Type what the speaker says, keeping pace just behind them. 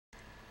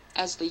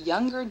as the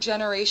younger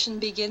generation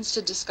begins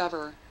to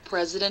discover,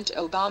 President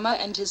Obama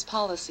and his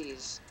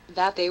policies,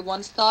 that they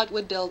once thought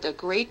would build a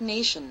great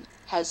nation,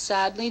 has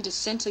sadly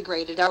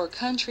disintegrated our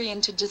country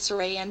into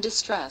disarray and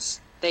distress.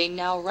 They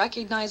now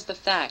recognize the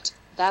fact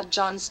that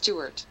Jon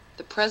Stewart,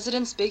 the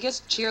president's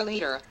biggest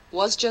cheerleader,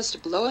 was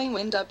just blowing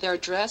wind up their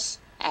dress,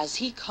 as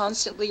he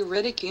constantly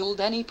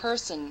ridiculed any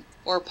person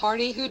or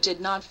party who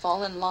did not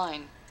fall in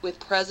line with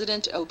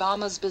President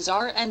Obama's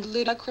bizarre and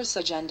ludicrous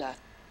agenda.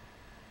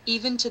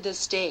 Even to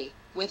this day,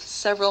 with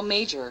several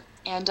major,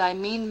 and I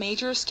mean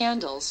major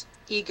scandals,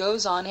 he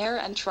goes on air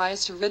and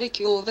tries to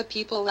ridicule the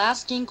people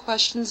asking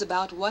questions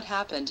about what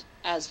happened,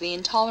 as the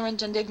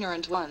intolerant and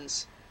ignorant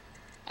ones.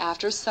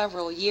 After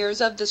several years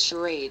of this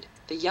charade,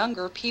 the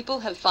younger people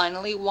have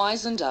finally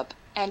wisened up,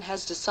 and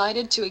has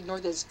decided to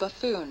ignore this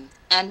buffoon,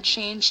 and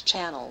change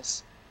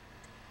channels.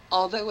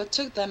 Although it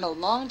took them a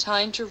long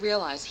time to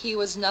realize he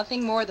was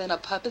nothing more than a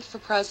puppet for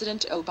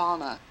President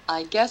Obama,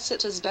 I guess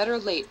it is better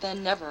late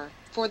than never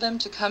for them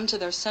to come to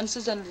their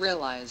senses and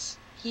realize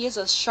he is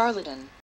a charlatan.